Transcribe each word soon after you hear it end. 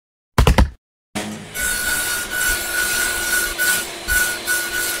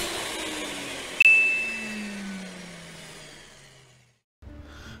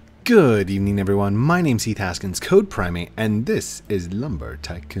Good evening, everyone. My name's Heath Haskins, Code Primate, and this is Lumber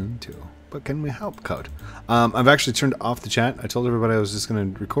Tycoon 2. But can we help, Code? I've actually turned off the chat. I told everybody I was just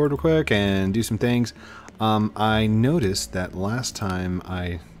going to record real quick and do some things. I noticed that last time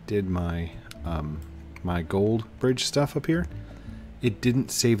I did my my gold bridge stuff up here, it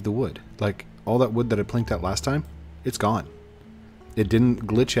didn't save the wood. Like, all that wood that I planked out last time, it's gone. It didn't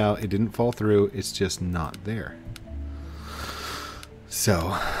glitch out. It didn't fall through. It's just not there.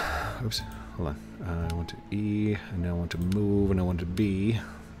 So, oops, hold on. I want to E, and I want to move, and I want to B.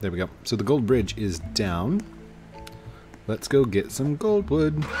 There we go. So the gold bridge is down. Let's go get some gold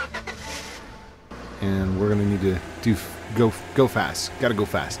wood. And we're gonna need to go fast. Gotta go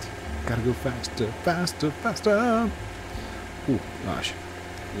fast. Gotta go faster, faster, faster. Oh gosh.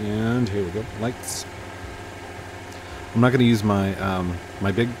 And here we go. Lights. I'm not gonna use my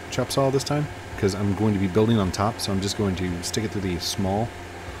my big chop saw this time, because I'm going to be building on top, so I'm just going to stick it through the small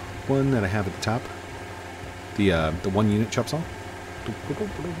one that I have at the top. The 1 unit chop saw.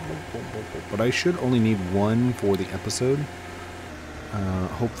 But I should only need one for the episode,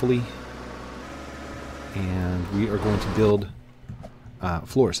 hopefully. And we are going to build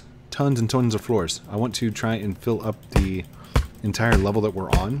floors. Tons and tons of floors. I want to try and fill up the entire level that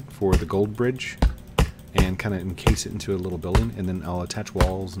we're on for the gold bridge, and kind of encase it into a little building, and then I'll attach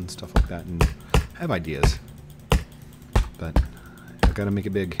walls and stuff like that, and have ideas. But I've got to make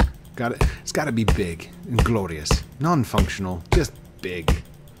it big. It's got to be big and glorious, non-functional, just big.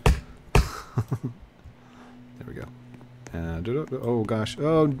 There we go. Oh gosh!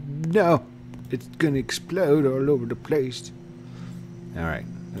 Oh no! It's gonna explode all over the place. All right.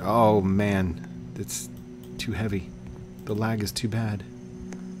 Oh man, it's too heavy. The lag is too bad.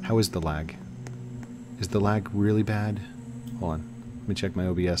 How is the lag? Is the lag really bad? Hold on. Let me check my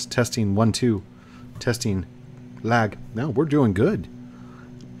OBS. Testing 1, 2. Testing. Lag. No, we're doing good.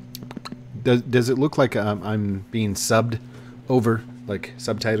 Does it look like I'm being subbed over, like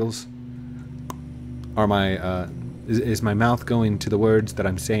subtitles? Are my is my mouth going to the words that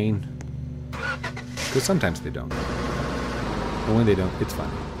I'm saying? Because sometimes they don't. But when they don't, it's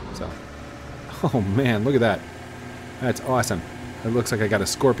fun. So. Oh man, look at that. That's awesome. It looks like I got a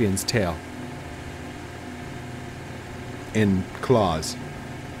scorpion's tail. And claws.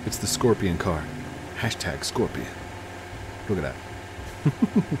 It's the scorpion car. Hashtag scorpion. Look at that.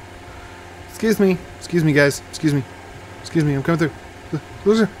 Excuse me, guys. Excuse me, I'm coming through.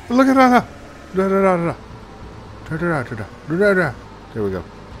 Look at that. There we go.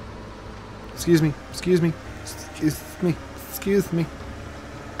 Excuse me.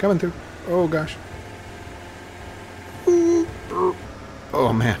 Coming through. Oh gosh.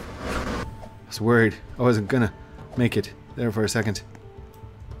 Oh man. I was worried I wasn't gonna make it there for a second.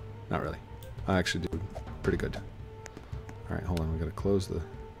 Not really. I actually did pretty good. Alright, hold on. We gotta close the...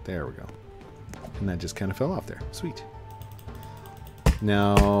 There we go. And that just kind of fell off there. Sweet.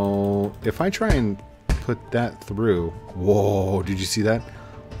 Now, if I try and put that through... Whoa, did you see that?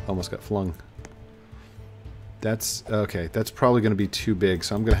 Almost got flung. That's... Okay, that's probably going to be too big,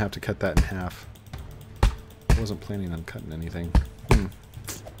 so I'm going to have to cut that in half. I wasn't planning on cutting anything.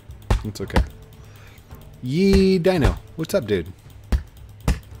 It's okay. Yee Dino. What's up, dude?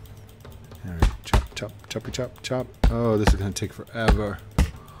 Alright, chop. Oh, this is going to take forever.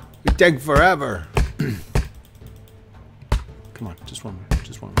 It take forever. Come on, just one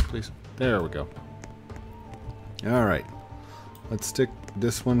more, please. There we go. Alright. Let's stick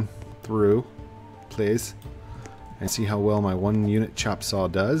this one through, please. And see how well my 1 unit chop saw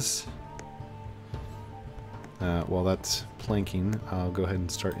does. While that's planking, I'll go ahead and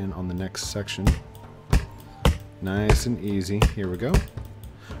start in on the next section. Nice and easy. Here we go.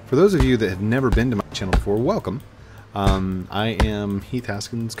 For those of you that have never been to my channel before, welcome. I am Heath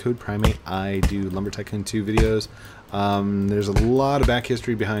Haskins, Code Primate. I do Lumber Tycoon 2 videos. There's a lot of back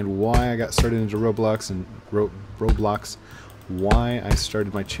history behind why I got started into Roblox and Roblox, why I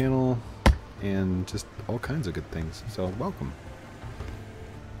started my channel, and just all kinds of good things. So welcome.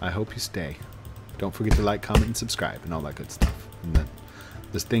 I hope you stay. Don't forget to like, comment, and subscribe, and all that good stuff. And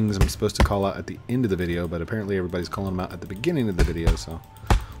there's things I'm supposed to call out at the end of the video, but apparently everybody's calling them out at the beginning of the video, so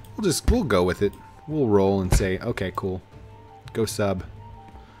we'll go with it. We'll roll and say, okay, cool. Go sub.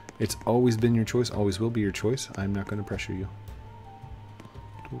 It's always been your choice, always will be your choice. I'm not going to pressure you.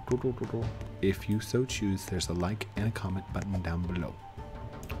 If you so choose, there's a like and a comment button down below.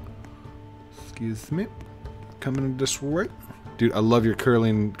 Excuse me. Coming this way. Dude, I love your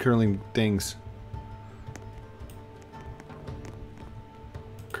curling things.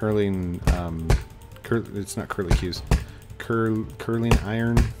 Curling, it's not curly cues. Curling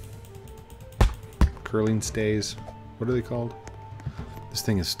iron. Curling stays. What are they called? This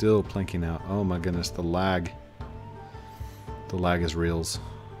thing is still planking out. Oh my goodness, the lag. The lag is reals.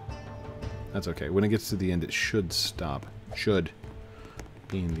 That's okay. When it gets to the end, it should stop. Should.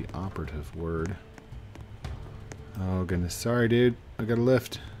 Being the operative word. Oh goodness. Sorry, dude. I got a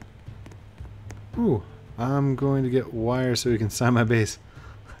lift. Ooh. I'm going to get wire so we can sign my base.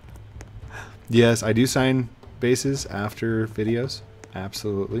 Yes, I do sign bases after videos.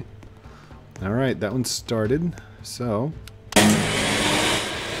 Absolutely. Alright, that one started. So.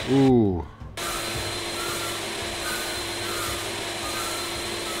 Ooh.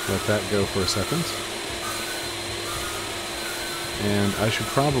 Let that go for a second. And I should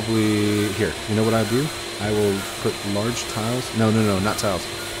probably... Here, you know what I do? I will put large tiles... No, not tiles.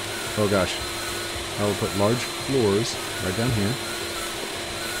 Oh gosh. I will put large floors right down here.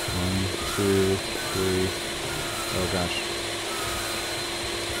 1, 2, 3... Oh gosh.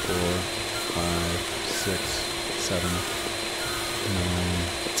 4, 5, 6, 7,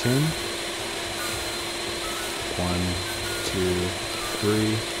 9, 10. 1, 2,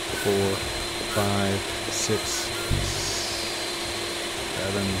 3, 4, 5, 6,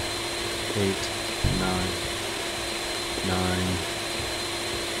 7, 8, 9, 9,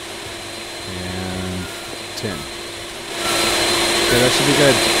 and 10. Okay, that should be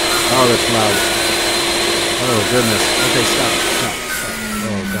good. Oh, that's loud. Oh, goodness. Okay, stop.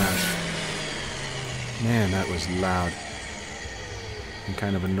 Oh, gosh. Man, that was loud. And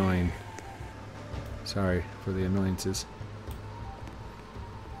kind of annoying. Sorry for the annoyances.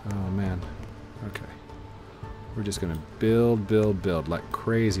 Oh, man. Okay. We're just going to build. Like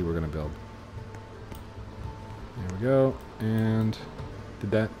crazy we're going to build. There we go. And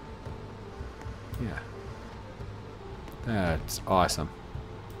did that? Yeah. That's awesome.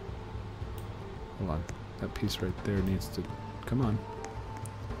 Hold on. That piece right there needs to... Come on.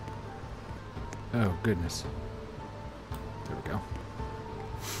 Oh, goodness. There we go.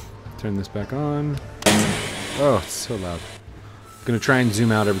 Turn this back on. Oh, it's so loud. I'm going to try and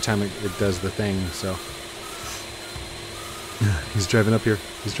zoom out every time it does the thing, so... He's driving up here.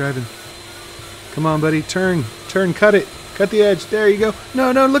 He's driving. Come on, buddy. Turn. Cut it. Cut the edge. There you go.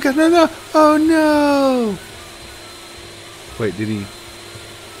 No, look at... No. Oh, no. Wait, did he...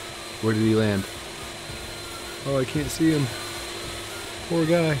 Where did he land? Oh, I can't see him. Poor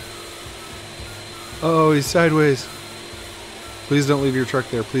guy. Oh, he's sideways. Please don't leave your truck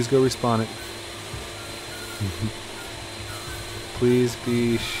there. Please go respawn it. Please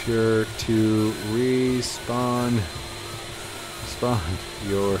be sure to respawn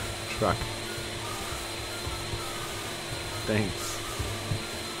your truck. Thanks.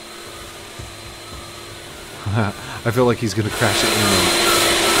 I feel like he's gonna crash it in.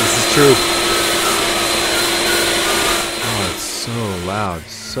 This is true. Oh, it's so loud.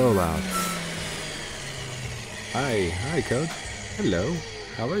 So loud. Hi, Code. Hello.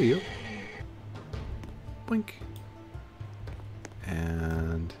 How are you? Boink.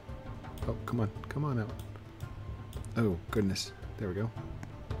 And... Oh, come on out. Oh, goodness. There we go.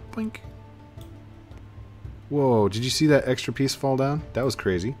 Boink. Whoa, did you see that extra piece fall down? That was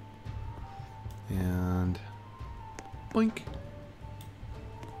crazy. And... Boink.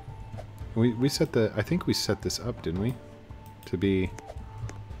 We set the... I think we set this up, didn't we? To be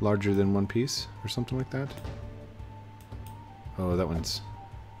larger than one piece or something like that. Oh, that one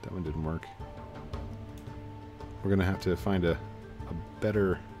didn't work. We're gonna have to find a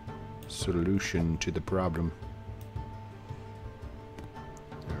better solution to the problem.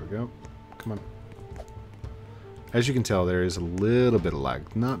 There we go. Come on. As you can tell, there is a little bit of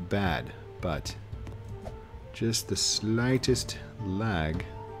lag. Not bad, but just the slightest lag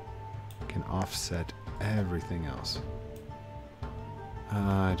can offset everything else.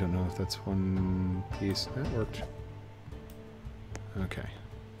 I don't know if that's one piece. That worked. Okay.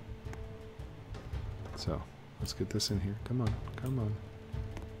 So, let's get this in here. Come on.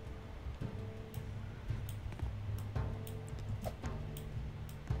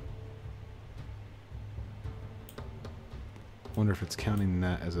 Wonder if it's counting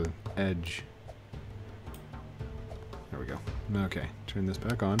that as an edge. There we go. Okay, turn this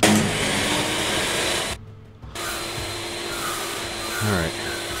back on. Alright.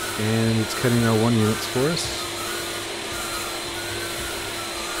 And it's cutting our 1 units for us.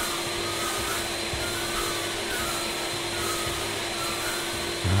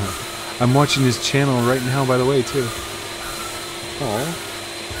 I'm watching his channel right now, by the way, too. Aw.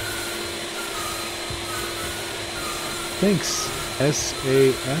 Thanks,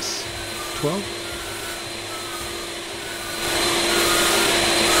 SAS 12.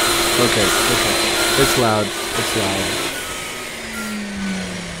 Okay. It's loud.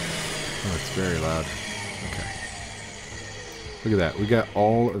 Oh, it's very loud. Okay. Look at that. We got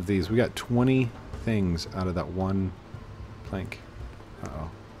all of these. We got 20 things out of that one plank. Uh-oh.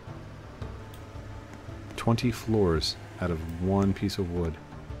 20 floors out of one piece of wood.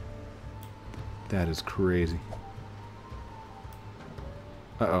 That is crazy.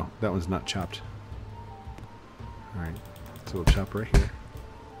 Uh-oh. That one's not chopped. Alright. So we'll chop right here.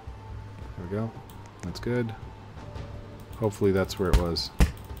 There we go. That's good. Hopefully that's where it was.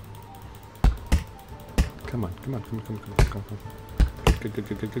 Come on, come on, come on, come on, come on, come on. Good, good,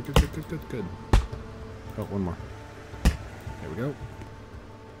 good, good, good, good, good, good, good, good. Oh, one more. There we go.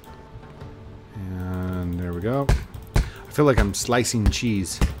 And there we go. I feel like I'm slicing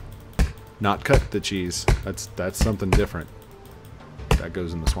cheese. Not cut the cheese. That's something different. That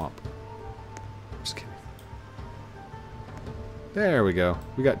goes in the swamp. Just kidding. There we go.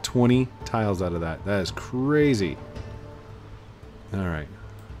 We got 20 tiles out of that. That is crazy. Alright.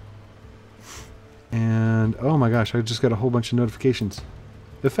 And, oh my gosh, I just got a whole bunch of notifications.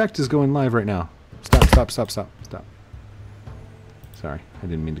 The effect is going live right now. Stop, stop, stop, stop, stop. Sorry, I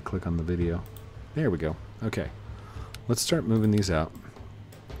didn't mean to click on the video. There we go. Okay. Let's start moving these out.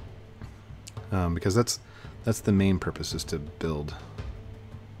 Because that's the main purpose, is to build.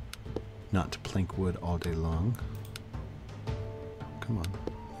 Not to plank wood all day long. Come on.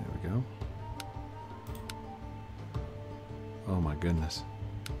 There we go. Oh my goodness.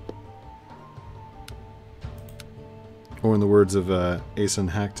 Or in the words of Ace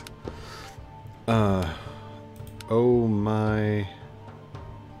Unhacked, oh my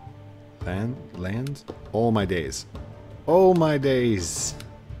lands? All my days. Oh my days.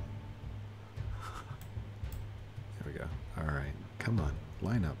 There we go. Alright. Come on.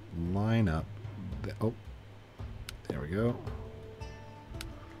 Line up. Line up. Oh. There we go.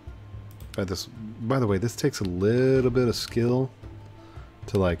 By the way, this takes a little bit of skill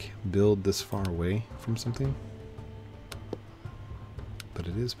to like build this far away from something. But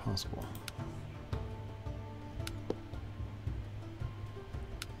it is possible.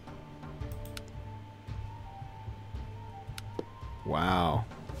 Wow.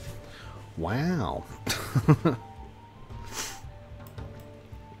 Wow.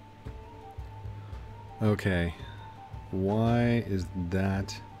 Okay. Why is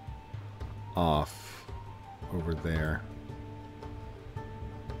that off over there?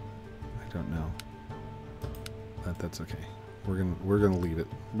 I don't know. That's okay. We're gonna leave it.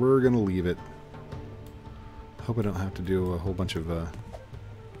 We're gonna leave it. Hope I don't have to do a whole bunch of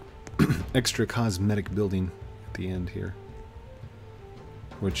extra cosmetic building at the end here.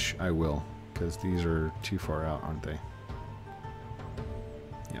 Which I will, because these are too far out, aren't they?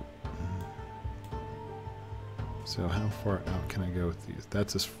 Yep. So how far out can I go with these?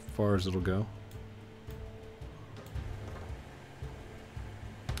 That's as far as it'll go.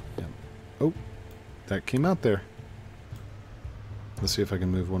 Yep. Oh, that came out there. Let's see if I can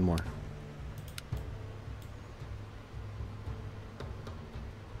move one more.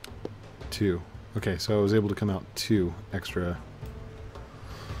 Two. Okay, so I was able to come out 2 extra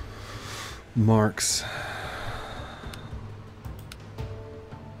marks.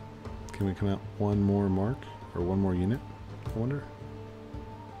 Can we come out 1 more mark? Or 1 more unit? I wonder.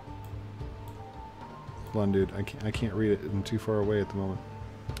 Hold on, dude. I can't read it. I'm too far away at the moment.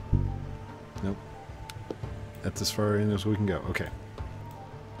 Nope. That's as far in as we can go. Okay.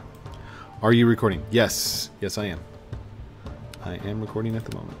 Are you recording? Yes. Yes, I am. I am recording at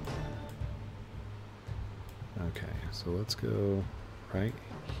the moment. Okay, so let's go right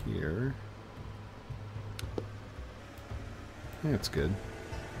here. That's good.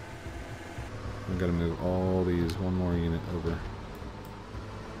 I've got to move all these 1 more unit over.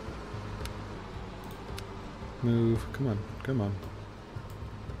 Move. Come on. Come on.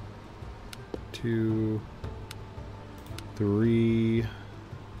 2, 3,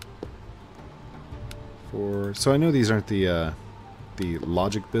 4. So I know these aren't the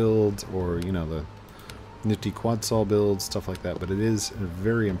logic builds or, you know, the nifty quad saw builds, stuff like that, but it is a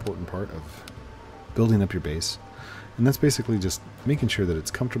very important part of building up your base. And that's basically just making sure that it's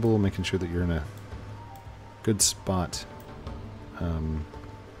comfortable, making sure that you're in a good spot,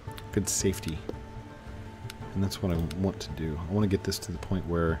 good safety. And that's what I want to do. I want to get this to the point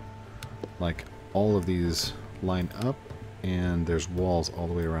where, like, all of these line up and there's walls all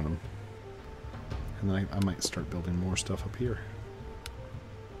the way around them. And then I might start building more stuff up here.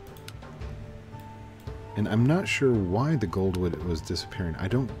 And I'm not sure why the gold wood was disappearing. I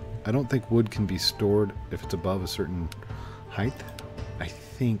don't think wood can be stored if it's above a certain height. I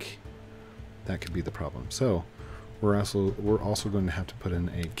think that could be the problem. So we're also going to have to put in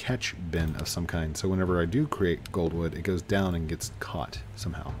a catch bin of some kind. So whenever I do create gold wood, it goes down and gets caught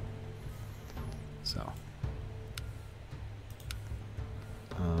somehow. So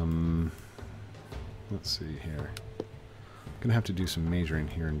Let's see here. I'm gonna have to do some measuring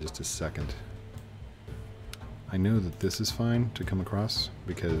here in just a second. I know that this is fine to come across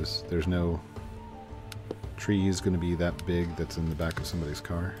because there's no tree going to be that big that's in the back of somebody's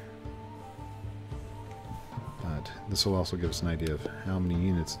car. But this will also give us an idea of how many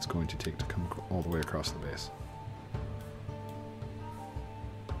units it's going to take to come all the way across the base.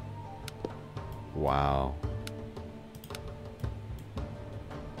 Wow.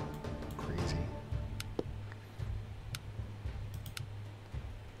 Crazy.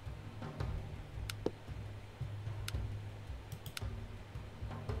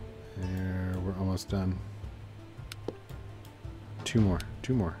 There, we're almost done. Two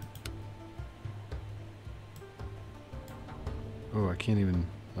more. Oh, I can't even,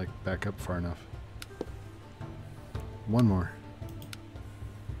 like, back up far enough. One more.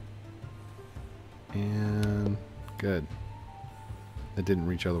 And good. That didn't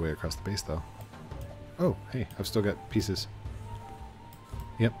reach all the way across the base, though. Oh, hey, I've still got pieces.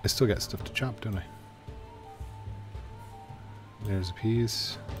 Yep, I still got stuff to chop, don't I? There's a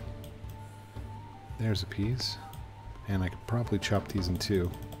piece. There's a piece. And I could probably chop these in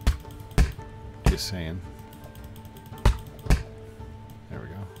two. Just saying. There we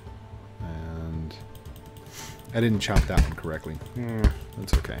go. And I didn't chop that one correctly.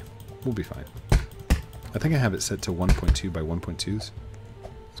 That's okay. We'll be fine. I think I have it set to 1.2 by 1.2s.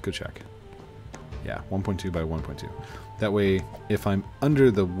 Let's go check. Yeah, 1.2 by 1.2. That way, if I'm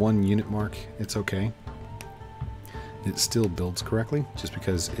under the 1 unit mark, it's okay. It still builds correctly, just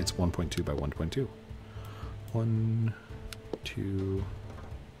because it's 1.2 by 1.2. 1, 2...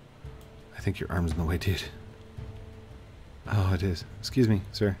 I think your arm's in the way, dude. Oh, it is. Excuse me,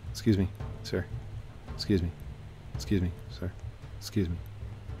 sir. Excuse me, sir. Excuse me. Excuse me, sir. Excuse me.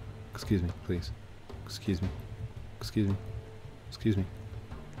 Excuse me, please. Excuse me. Excuse me. Excuse me.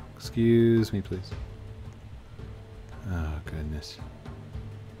 Excuse me, please. Oh, goodness.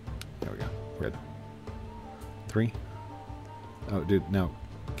 There we go. Red. 3. Oh, dude, no.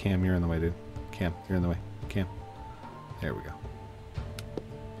 Cam, you're in the way, dude. Cam, you're in the way. Cam. There we go.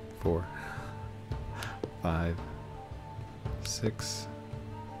 4. 5. 6.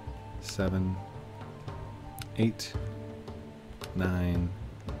 7. 8. 9.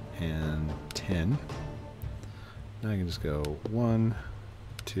 And 10. Now I can just go 1,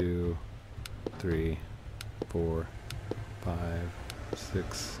 2, 3, 4, 5,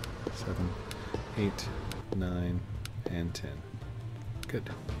 6, 7, 8, 9, and 10. Good.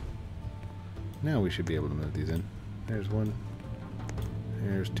 Now we should be able to move these in. There's 1.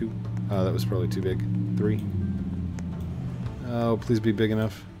 There's 2. Oh, that was probably too big. 3. Oh, please be big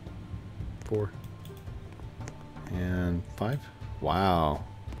enough. 4. And 5. Wow.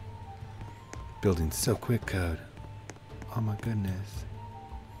 Building so quick, code. Oh my goodness.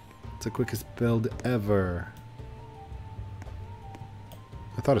 It's the quickest build ever.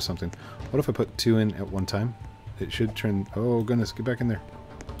 I thought of something. What if I put 2 in at one time? It should turn... Oh goodness, get back in there.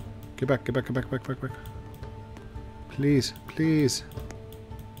 Get back, get back, get back, back, back, back. Please, please.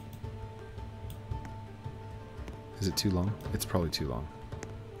 Is it too long? It's probably too long.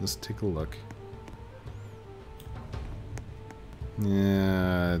 Let's take a look.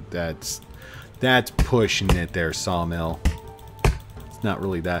 Yeah, that's pushing it there, Sawmill. It's not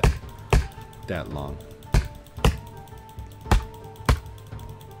really that long.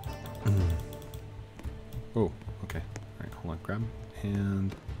 Oh, okay. Alright, hold on, grab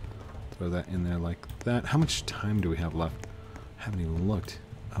and throw that in there like that. How much time do we have left? I haven't even looked.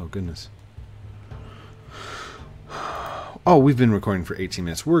 Oh, goodness. Oh, we've been recording for 18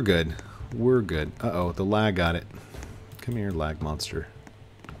 minutes. We're good. We're good. Uh-oh, the lag got it. Come here, lag monster.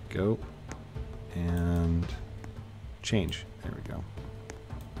 Go. And change. There we go.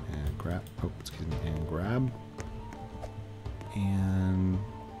 And grab. Oh, excuse me. And grab. And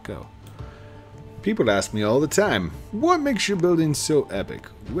go. People ask me all the time, what makes your building so epic?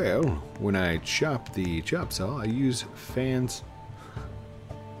 Well, when I chop the chop saw, I use fans.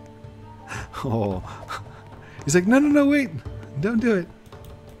 Oh. He's like, no, no, no, wait. Don't do it.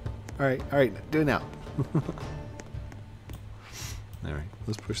 All right, do it now. All right,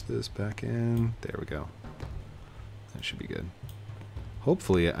 let's push this back in. There we go. That should be good.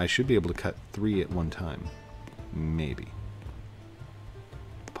 Hopefully, I should be able to cut 3 at one time. Maybe.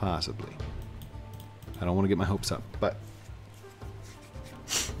 Possibly. I don't want to get my hopes up, but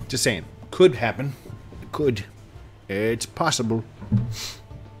just saying. Could happen. It could. It's possible.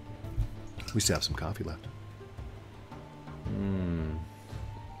 We still have some coffee left.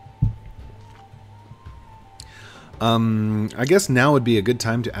 I guess now would be a good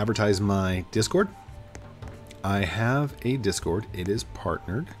time to advertise my Discord. I have a Discord. It is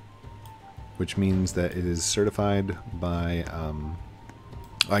partnered, which means that it is certified by,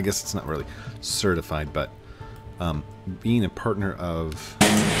 I guess it's not really certified, but being a partner of,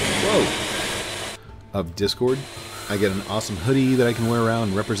 Discord, I get an awesome hoodie that I can wear around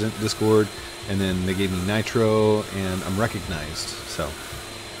and represent Discord, and then they gave me Nitro, and I'm recognized. So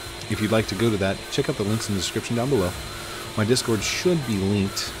if you'd like to go to that, check out the links in the description down below. My Discord should be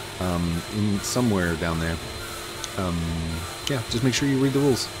linked in somewhere down there. Yeah, just make sure you read the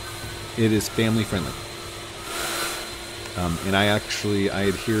rules. It is family friendly. And I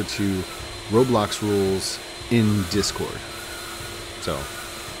adhere to Roblox rules in Discord. So,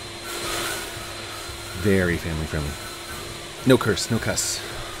 very family friendly. No curse, no cuss,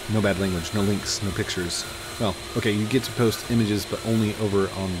 no bad language, no links, no pictures. Well, okay, you get to post images, but only over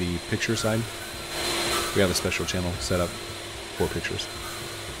on the picture side. We have a special channel set up for pictures.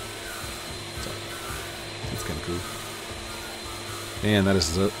 So, it's kind of cool. Man, that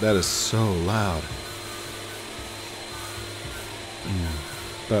is so loud.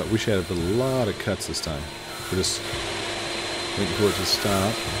 But we should have a lot of cuts this time. We're just waiting for it to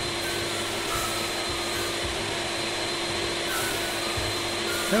stop.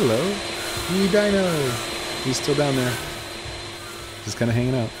 Hello, Dino. He's still down there. Just kind of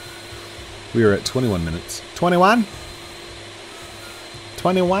hanging out. We are at 21 minutes. 21?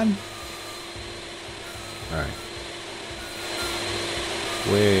 21? Alright.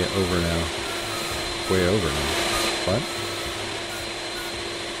 Way over now. Way over now. What?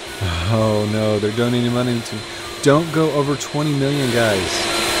 Oh no, they're donating money to... Don't go over 20 million, guys.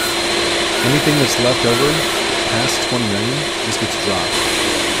 Anything that's left over past 20 million just gets dropped.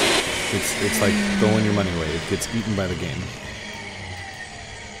 It's like throwing your money away. It gets eaten by the game.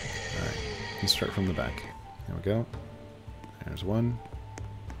 Alright, let's start from the back. There we go. There's 1.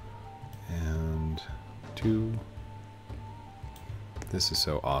 And 2. This is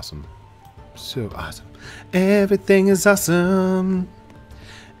so awesome. So awesome. Everything is awesome.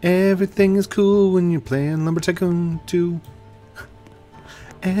 Everything is cool when you're playing Lumber Tycoon 2.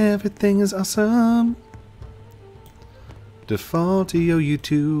 Everything is awesome. Defaultio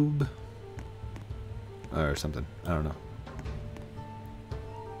YouTube. Or something. I don't know.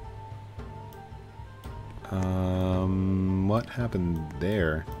 What happened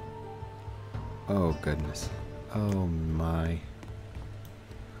there? Oh goodness. Oh my.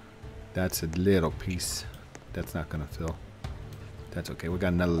 That's a little piece. That's not gonna fill. That's okay. We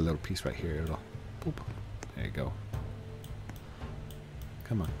got another little piece right here. It'll boop. There you go.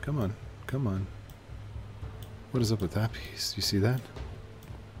 Come on, come on, come on. What is up with that piece? You see that?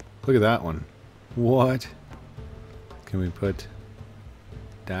 Look at that one. What? Can we put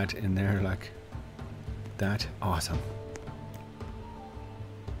that in there like that? Awesome.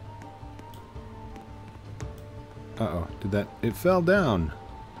 Uh-oh. Did that... It fell down.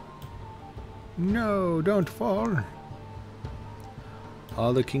 No, don't fall.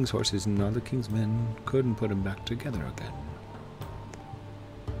 All the king's horses and all the king's men couldn't put them back together again.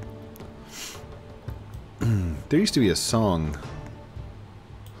 There used to be a song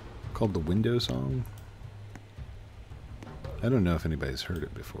called the Window Song. I don't know if anybody's heard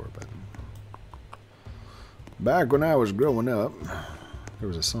it before, but back when I was growing up, there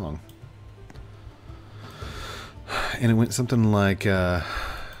was a song. And it went something like, let's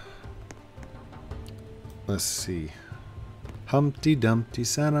see. Humpty Dumpty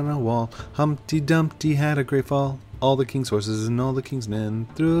sat on a wall. Humpty Dumpty had a great fall. All the king's horses and all the king's men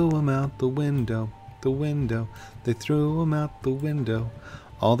threw him out the window. The window. They threw him out the window.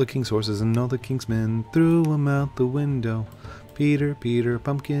 All the king's horses and all the king's men threw him out the window. Peter, Peter,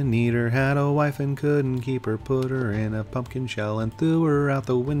 pumpkin eater, had a wife and couldn't keep her. Put her in a pumpkin shell and threw her out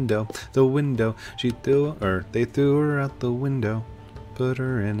the window. The window. They threw her out the window. Put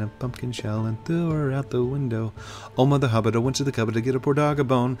her in a pumpkin shell and threw her out the window. Oh, Mother Hubbard went to the cupboard to get a poor dog a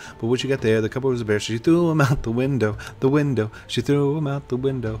bone. But when she got there, the cupboard was bare, so she threw him out the window. The window. She threw him out the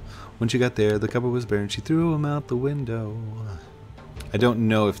window. When she got there, the cupboard was bare, and she threw him out the window. I don't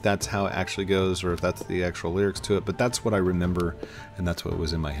know if that's how it actually goes or if that's the actual lyrics to it, but that's what I remember, and that's what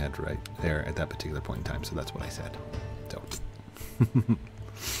was in my head right there at that particular point in time, so that's what I said. So.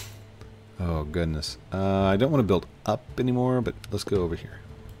 Oh, goodness. I don't want to build up anymore, but let's go over here.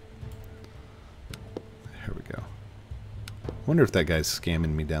 Here we go. I wonder if that guy's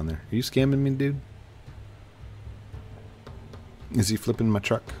scamming me down there. Are you scamming me, dude? Is he flipping my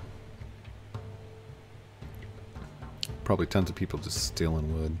truck? Probably tons of people just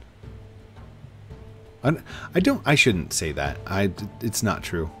stealing wood. I shouldn't say that. It's not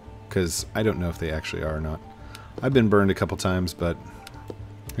true, because I don't know if they actually are or not. I've been burned a couple times, but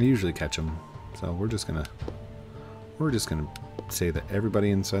I usually catch them, so we're just gonna we're just going to say that everybody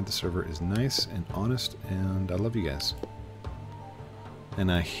inside the server is nice and honest, and I love you guys.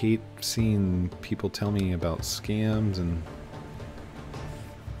 And I hate seeing people tell me about scams and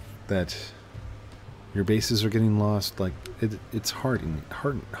that your bases are getting lost. Like, it's heartening.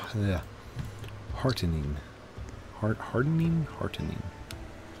 Heartening.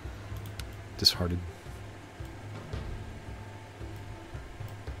 Disheartened.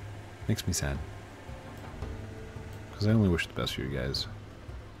 Makes me sad. Because I only wish the best for you guys.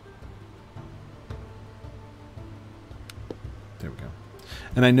 There we go.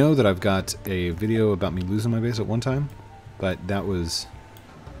 And I know that I've got a video about me losing my base at one time, but that was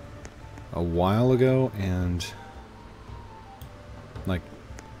a while ago, and like,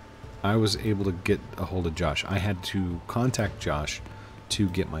 I was able to get a hold of Josh. I had to contact Josh to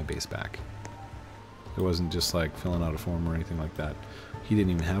get my base back. It wasn't just like filling out a form or anything like that. He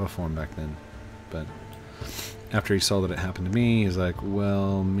didn't even have a form back then. But after he saw that it happened to me, he's like,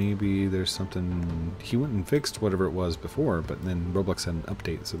 well, maybe there's something... He went and fixed whatever it was before, but then Roblox had an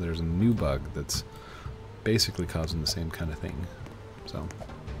update, so there's a new bug that's basically causing the same kind of thing. So,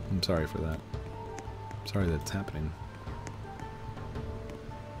 I'm sorry for that. Sorry that it's happening.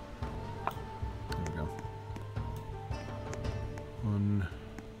 There we go. 1,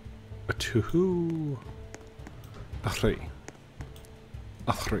 2, 3.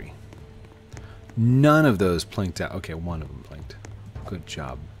 3. None of those planked out. Okay, one of them planked. Good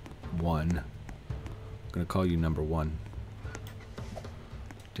job. 1. I'm going to call you number 1.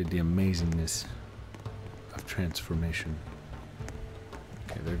 Did the amazingness of transformation.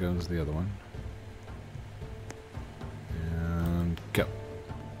 Okay, there goes the other one. And go.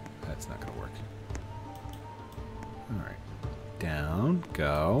 That's not going to work. Alright. Down.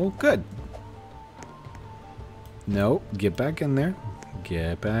 Go. Good. No. Get back in there.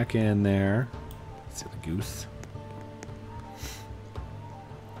 Get back in there. Silly goose.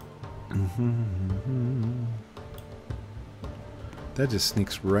 That just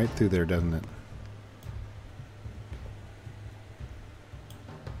sneaks right through there, doesn't it?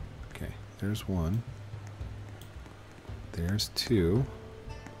 Okay, there's 1. There's 2.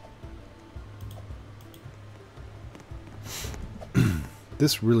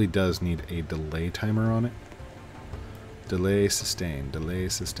 This really does need a delay timer on it. Delay, sustain, delay,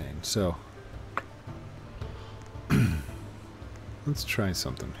 sustain. So, let's try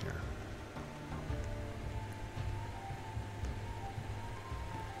something here.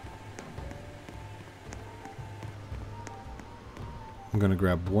 I'm going to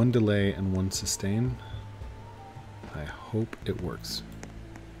grab 1 delay and 1 sustain. I hope it works.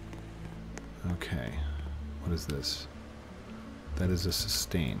 Okay. What is this? That is a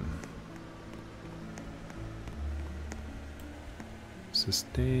sustain.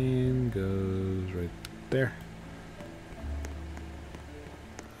 Sustain goes right there.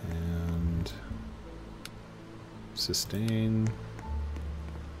 And sustain.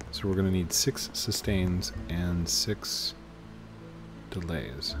 So we're going to need 6 sustains and 6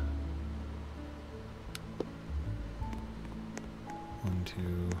 delays. 1, 2,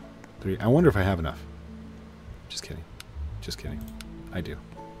 3. I wonder if I have enough. Just kidding. Just kidding. I do.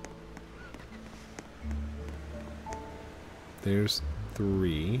 There's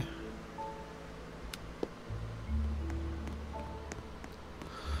 3.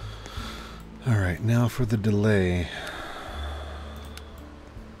 Alright, now for the delay.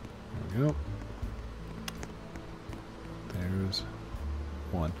 There we go. There's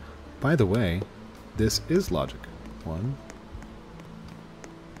 1. By the way, this is logic. 1.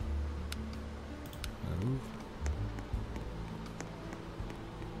 Move.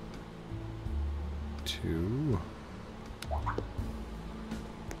 2.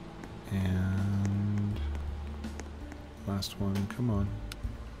 And last one, come on.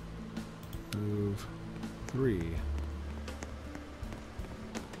 Move 3.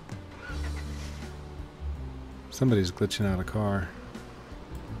 Somebody's glitching out a car.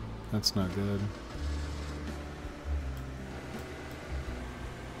 That's not good.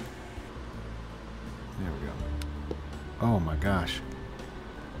 There we go. Oh my gosh.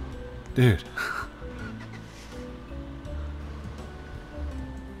 Dude.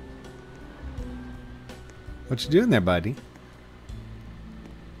 What you doing there, buddy?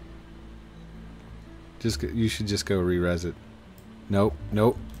 You should just go re-res it. Nope,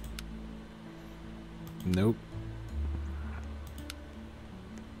 nope. Nope.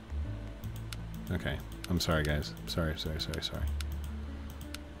 Okay. I'm sorry, guys. Sorry. There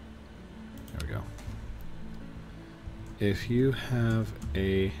we go. If you have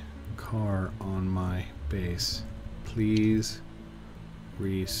a car on my base, please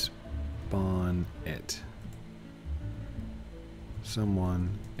respawn it. someone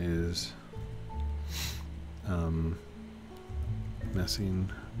is messing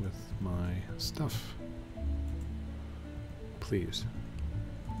with my stuff. Please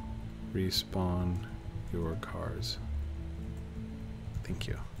respawn your cars. Thank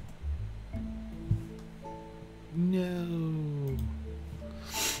you. No.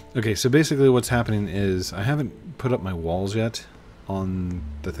 Okay, so basically what's happening is I haven't put up my walls yet on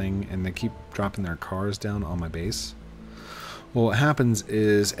the thing, and they keep dropping their cars down on my base. Well, what happens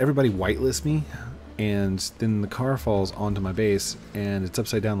is everybody whitelists me, and then the car falls onto my base, and it's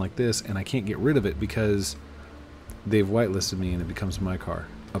upside down like this, and I can't get rid of it because they've whitelisted me, and it becomes my car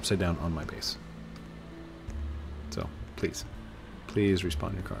upside down on my base. So, please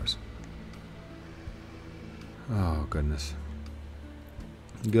respawn your cars. Oh, goodness.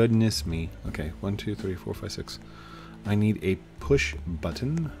 Goodness me. Okay, 1, 2, 3, 4, 5, 6. I need a push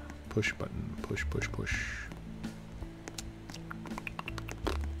button. Push button. Push, push, push.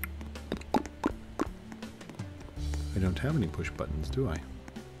 I don't have any push buttons, do I?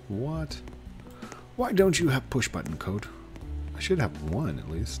 What? Why don't you have push button code? I should have one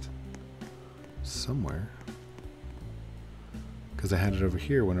at least. Somewhere. Because I had it over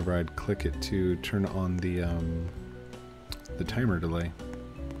here whenever I'd click it to turn on the timer delay.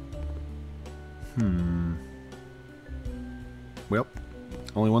 Well,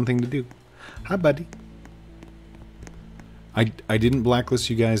 only one thing to do. Hi, buddy. I didn't blacklist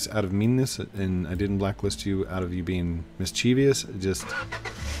you guys out of meanness, and I didn't blacklist you out of you being mischievous. Just,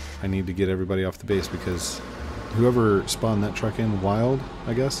 I need to get everybody off the base because whoever spawned that truck in, Wild,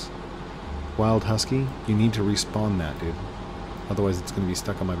 I guess? Wild Husky, you need to respawn that, dude. Otherwise it's going to be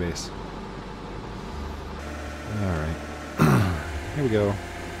stuck on my base. Alright. Here we go.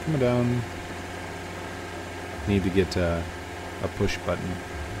 Coming down. Need to get a push button.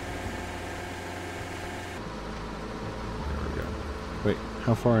 There we go. Wait,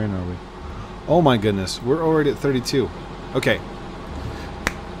 how far in are we? Oh my goodness, we're already at 32. Okay.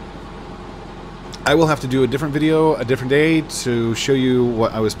 I will have to do a different video a different day to show you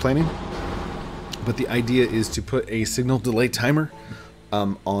what I was planning. But the idea is to put a signal delay timer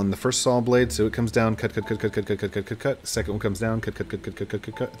on the first saw blade, so it comes down, cut, cut, cut, cut, cut, cut, cut, cut, cut, cut. Second one comes down, cut, cut, cut, cut, cut, cut,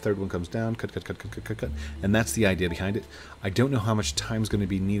 cut, cut. Third one comes down, cut, cut, cut, cut, cut, cut, cut. And that's the idea behind it. I don't know how much time is going to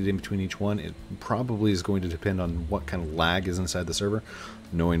be needed in between each one. It probably is going to depend on what kind of lag is inside the server.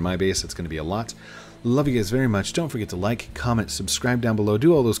 Knowing my base, it's going to be a lot. Love you guys very much. Don't forget to like, comment, subscribe down below.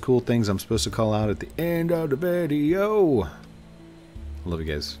 Do all those cool things I'm supposed to call out at the end of the video. Love you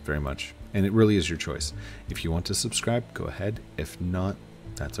guys very much. And it really is your choice. If you want to subscribe, go ahead. If not,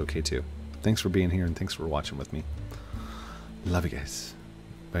 that's okay too. Thanks for being here and thanks for watching with me. Love you guys.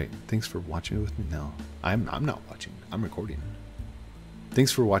 Wait, thanks for watching with me? No, I'm not watching. I'm recording.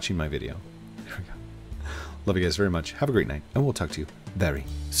 Thanks for watching my video. There we go. Love you guys very much. Have a great night, and we'll talk to you very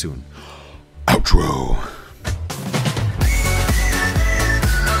soon. Outro.